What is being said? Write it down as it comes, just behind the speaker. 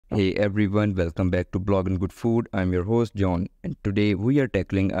Hey everyone, welcome back to Blog and Good Food. I'm your host John, and today we are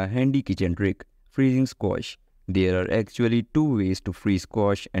tackling a handy kitchen trick, freezing squash. There are actually two ways to freeze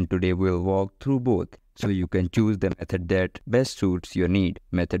squash, and today we'll walk through both so you can choose the method that best suits your need.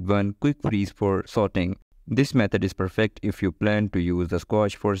 Method 1, quick freeze for sautéing. This method is perfect if you plan to use the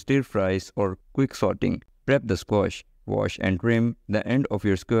squash for stir fries or quick sautéing. Prep the squash. Wash and trim the end of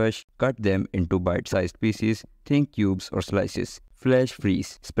your squash. Cut them into bite-sized pieces, thin cubes or slices. Flash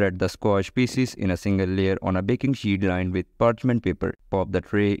freeze. Spread the squash pieces in a single layer on a baking sheet lined with parchment paper. Pop the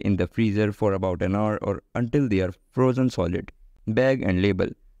tray in the freezer for about an hour or until they are frozen solid. Bag and label.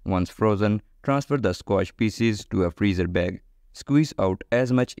 Once frozen, transfer the squash pieces to a freezer bag. Squeeze out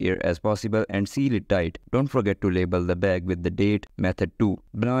as much air as possible and seal it tight. Don't forget to label the bag with the date. Method 2.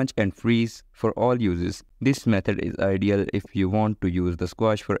 Blanch and freeze for all uses. This method is ideal if you want to use the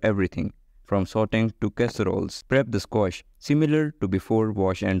squash for everything, from sautéing to casseroles. Prep the squash. Similar to before,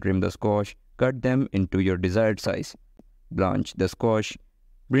 wash and trim the squash. Cut them into your desired size. Blanch the squash.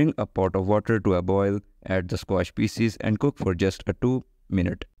 Bring a pot of water to a boil. Add the squash pieces and cook for just 2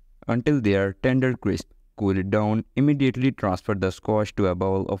 minutes until they are tender crisp. Cool it down. Immediately transfer the squash to a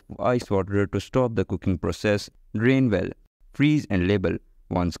bowl of ice water to stop the cooking process. Drain well. Freeze and label.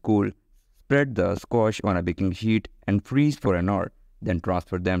 Once cool, spread the squash on a baking sheet and freeze for an hour. Then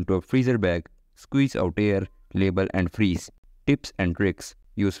transfer them to a freezer bag. Squeeze out air, label and freeze. Tips and tricks.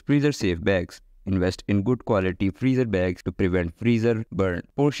 Use freezer-safe bags. Invest in good quality freezer bags to prevent freezer burn.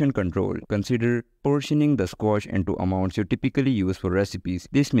 Portion control. Consider portioning the squash into amounts you typically use for recipes.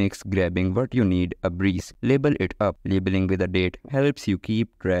 This makes grabbing what you need a breeze. Label it up. Labeling with a date helps you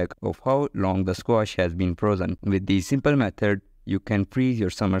keep track of how long the squash has been frozen. With these simple methods, you can freeze your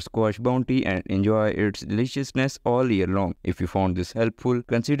summer squash bounty and enjoy its deliciousness all year long. If you found this helpful,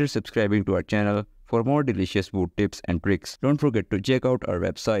 consider subscribing to our channel for more delicious food tips and tricks. Don't forget to check out our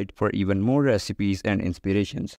website for even more recipes and inspirations.